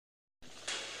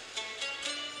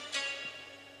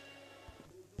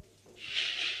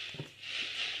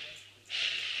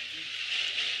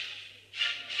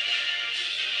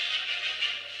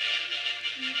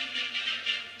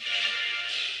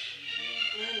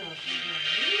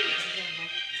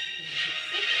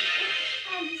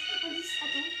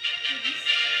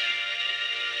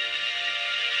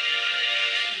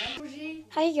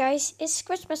Hi guys, it's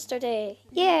Christmas today.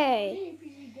 Yay!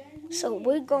 So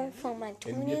we're going for my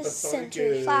 20th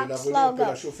Century Fox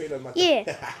logo. Yeah,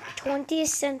 20th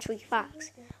Century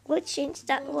Fox. We'll change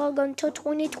that logo to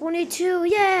 2022.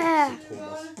 Yeah!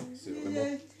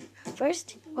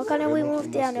 First, we're gonna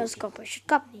remove the unsculptured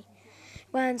company.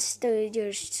 Once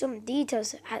there's some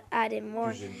details added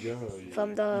more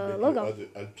from the logo.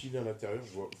 Alpine à l'intérieur,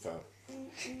 je vois. Enfin,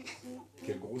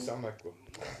 quelle grosse arnaque quoi.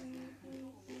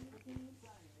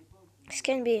 This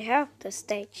can be how the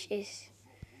stage is.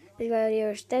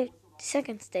 Your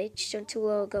second stage to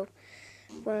logo.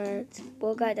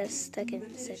 We'll got the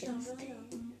second stage.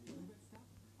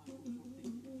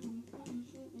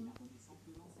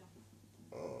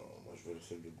 Oh, moi je veux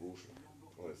celle de gauche.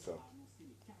 Ouais, ça.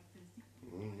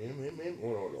 Oh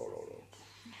là là là là.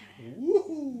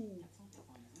 Wouhou!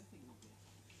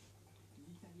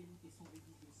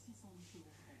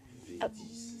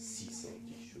 V10,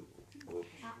 610 chevaux. Oh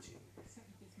putain.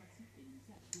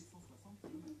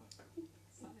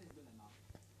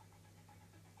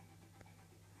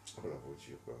 Oh la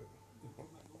voiture quand même.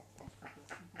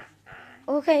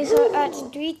 Okay, so at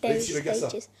 3 Alexis, regarde ça.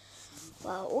 stages.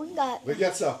 Well, we got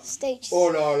Regarde ça. stage. Oh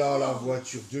là là, la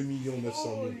voiture, 2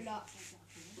 900 000.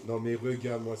 Non mais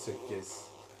regarde-moi cette caisse.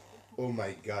 Oh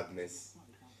my godness.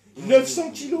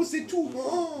 900 kilos, c'est tout.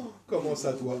 Oh, comment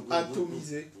ça, toi?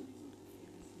 Atomisé.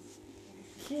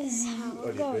 Oh,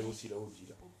 les belles aussi là aussi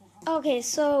là. Okay,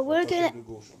 so we're gonna. De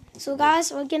gauche. So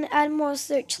guys, we're gonna add more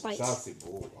searchlights. Ça c'est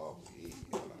beau. Ah oui.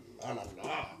 Oh là là là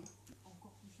là.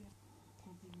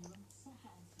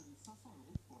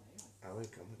 Ah ouais,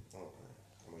 quand même. Oh, ouais.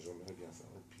 Moi j'aimerais bien ça.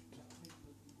 Oh putain.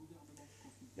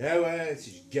 Eh ouais, si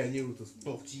je gagnais l'auto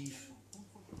sportif.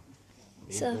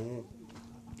 Mais Ça. bon,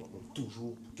 on en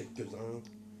toujours quelques-uns.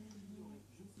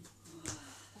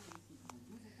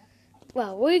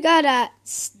 Well, we got a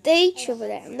stage over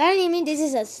there. That means this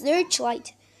is a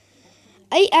searchlight.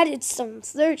 I added some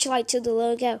searchlight to the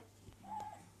logo.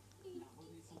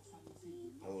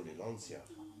 Oh, les Lancia.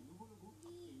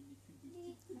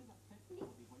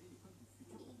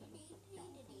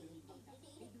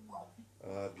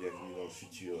 Ah, bienvenue dans le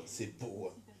futur. C'est beau.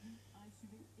 Hein.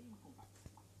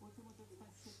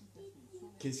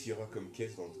 Qu'est-ce qu'il y aura comme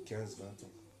caisse dans 15-20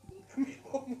 ans? Mais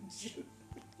oh mon Dieu.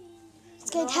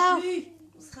 Good how?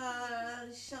 On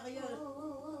sera chariot.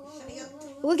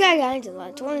 We got guys a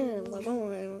lot.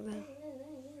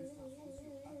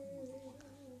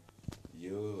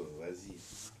 Yo, vas-y,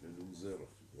 le loser.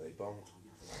 Vous avez pas honte?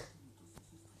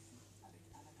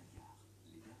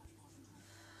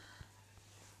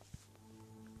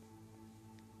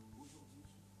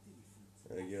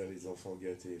 Regarde les enfants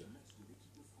gâtés là.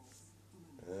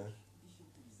 Hein?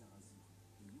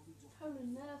 Ah, le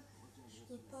 9, je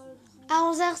peux pas le prendre. À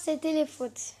 11h, c'était les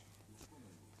foot.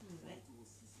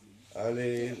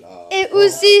 Allez, là. Et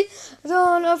aussi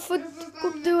dans la foot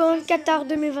Coupe du Monde Qatar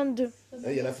 2022.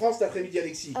 Il y a la France cet après-midi,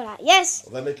 Alexis. Voilà, yes!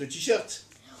 On va mettre le t-shirt.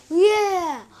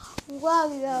 Yeah!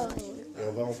 Wow, yeah. Et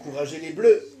on va encourager les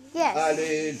bleus. Yes!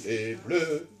 Allez, les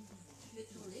bleus.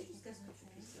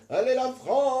 Allez, la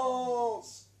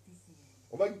France.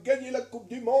 On va gagner la Coupe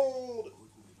du Monde.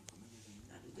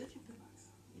 Ah, le 2, tu peux.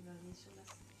 Il va venir sur la.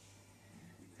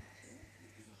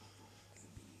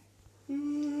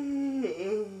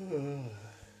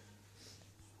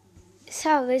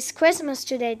 So it's Christmas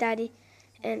today, Daddy.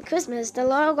 And Christmas, the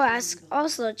logo has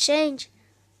also changed.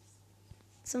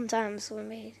 Sometimes we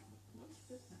made.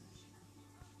 Et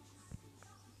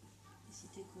si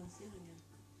t'es coincé, regarde.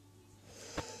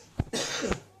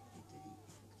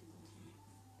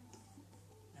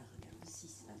 Là, regarde, le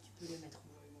 6, là, tu peux le mettre où?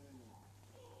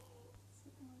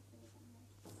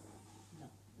 Non,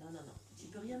 non, non, non. Tu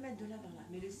peux rien mettre de là vers là.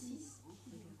 Mais le 6,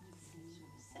 regarde, tu mets sur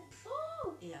le 7.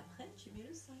 Et après, tu mets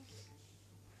le 5.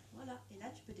 Voilà. Et là,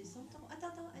 tu peux descendre ton...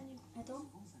 Attends, Annie. Attends.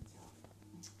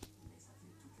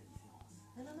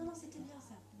 Non, c'était bien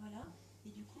ça. Voilà. Et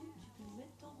du coup, tu peux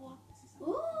mettre ton roi.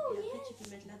 Et après, tu peux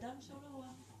mettre la dame sur le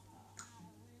roi.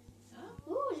 Hein?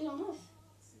 Oh, j'ai un 9.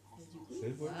 Et du coup, C'est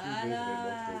le voiture, voilà.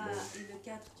 vraiment, Et le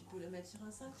 4, tu peux le mettre sur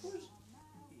un 5 rouge.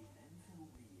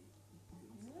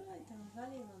 Voilà, et t'as un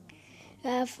valet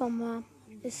maintenant. For mom.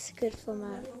 It's good for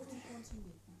mom. Allez, on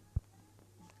continue.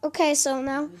 Okay, so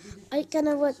now I'm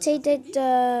gonna rotate it.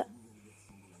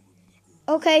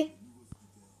 Okay.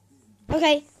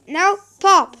 Okay, now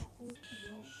pop.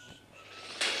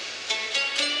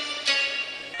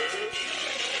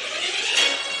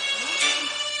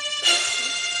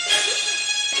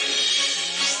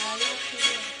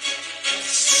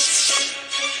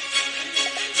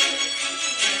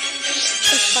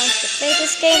 If you want to play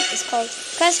this game, it's called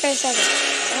Quest for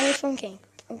 7. Only from King.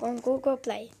 on Google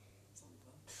Play.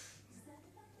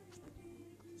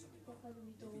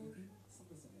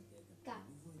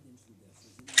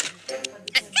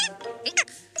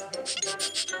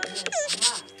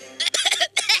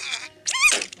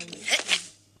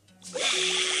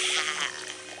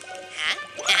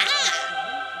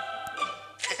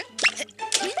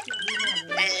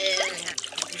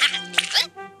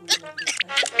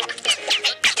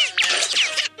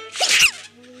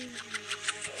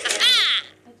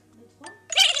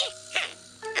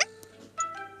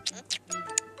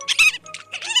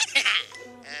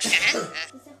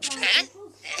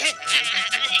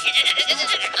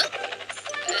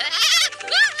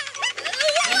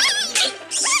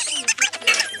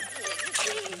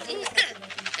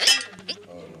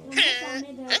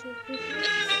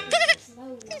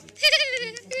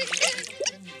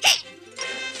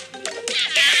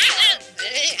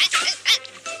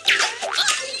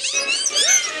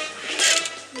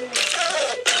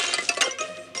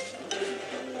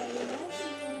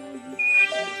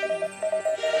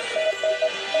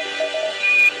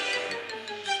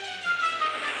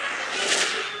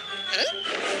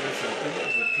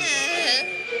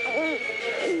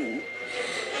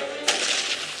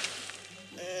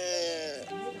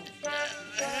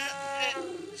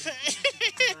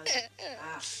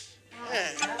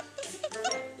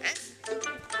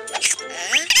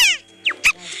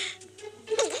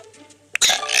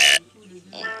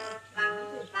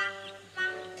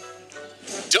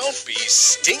 Don't be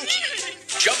stinky.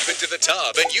 Jump into the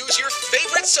tub and use your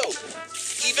favorite soap.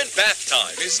 Even bath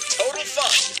time is total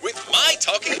fun with My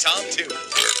Talking Tom 2.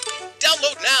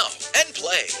 Download now and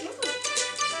play.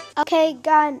 Okay,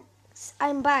 guys,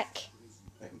 I'm back.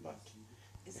 I'm back.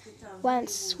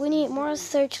 Once we need more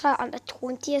searchlight on the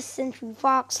 20th Century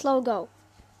Fox logo.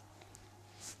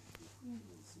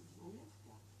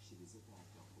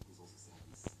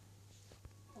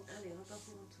 Allez,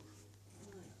 repartez mon tour.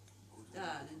 Ouais.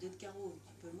 Ah, le 2 de carreau,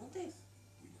 tu peux le monter.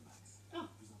 Ah.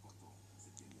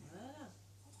 Voilà.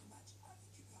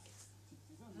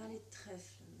 Valet de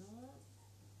trèfle, non.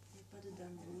 Il n'y a pas de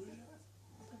dame rouge.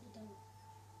 Pas de dame.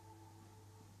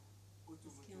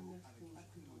 Est-ce qu'il y a un 9 rouge?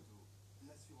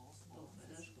 Bon, bah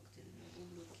là, je crois que tu es le numéro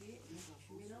bloqué.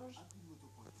 Tu mélanges.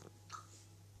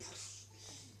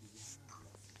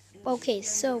 Okay,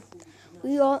 so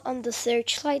we are on the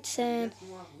searchlights and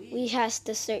we has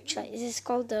the searchlight. This is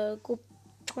called the group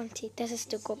 20. This is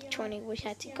the group 20 we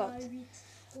had to go.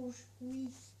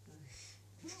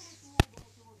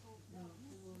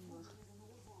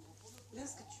 Là,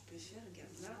 ce que tu peux faire,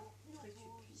 regarde là, pour que tu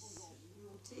puisses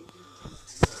monter le 4.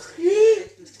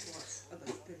 Avec le 3, ah bah,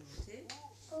 tu peux le monter.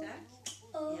 Tac.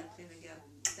 Et après, regarde.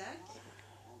 Tac.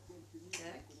 Tac.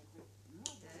 Tac.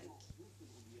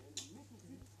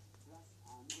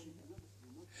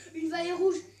 Une vallée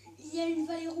rouge. Il y a une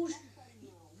vallée rouge.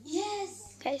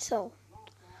 Yes. Okay, so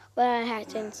well, I had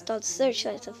to install the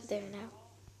searchlights over there now.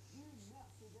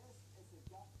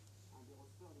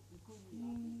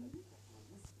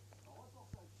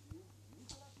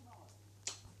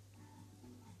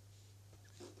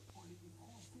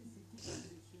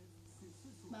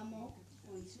 Maman.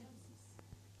 Oui.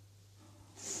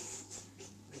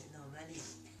 Non, mais allez.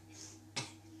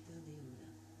 T'en es où là?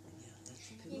 Regarde, là,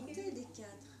 tu peux monter des 4.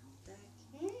 Tac.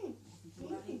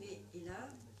 Pour arriver. Et là,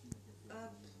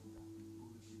 hop.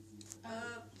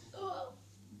 Hop. Oh.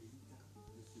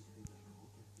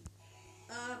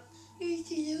 Hop. Et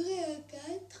s'il y aurait un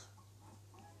 4?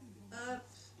 Hop.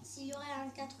 S'il y aurait un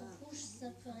 4 rouge, ça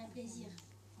me ferait plaisir.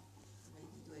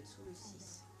 Il doit être sous le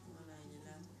 6. Voilà, il est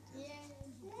là. Yeah.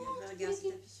 Et après, regarde, si tu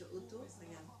appuies sur auto,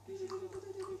 regarde.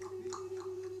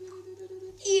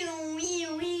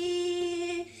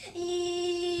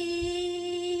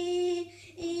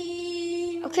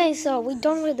 Okay, so we're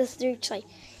done with the searchlight.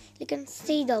 You can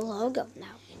see the logo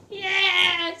now.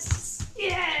 Yes!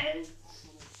 Yes!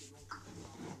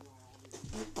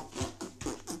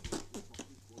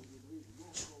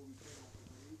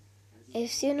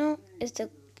 If you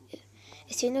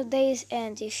know days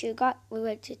and if you got we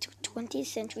went to 20th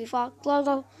Century Fox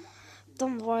logo,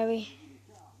 don't worry.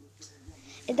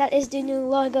 And that is the new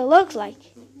logo looks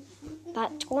like.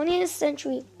 That 20th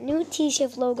Century new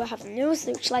T-shirt logo have new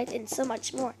searchlight and so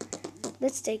much more.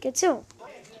 Let's take a tour.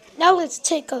 Now let's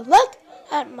take a look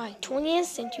at my 20th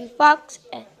Century Fox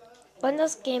and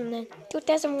Windows Gameland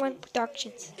 2001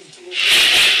 Productions.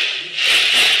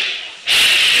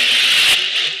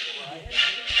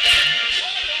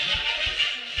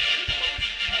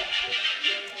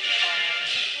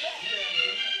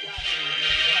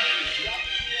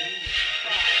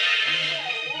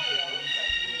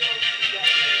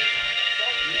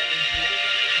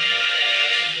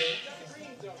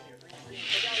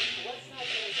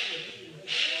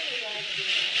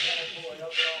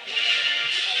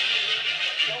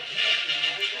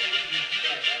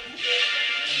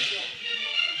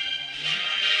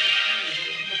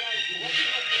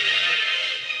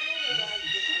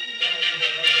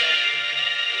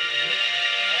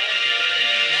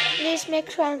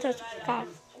 subscribe.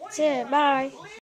 See you, bye.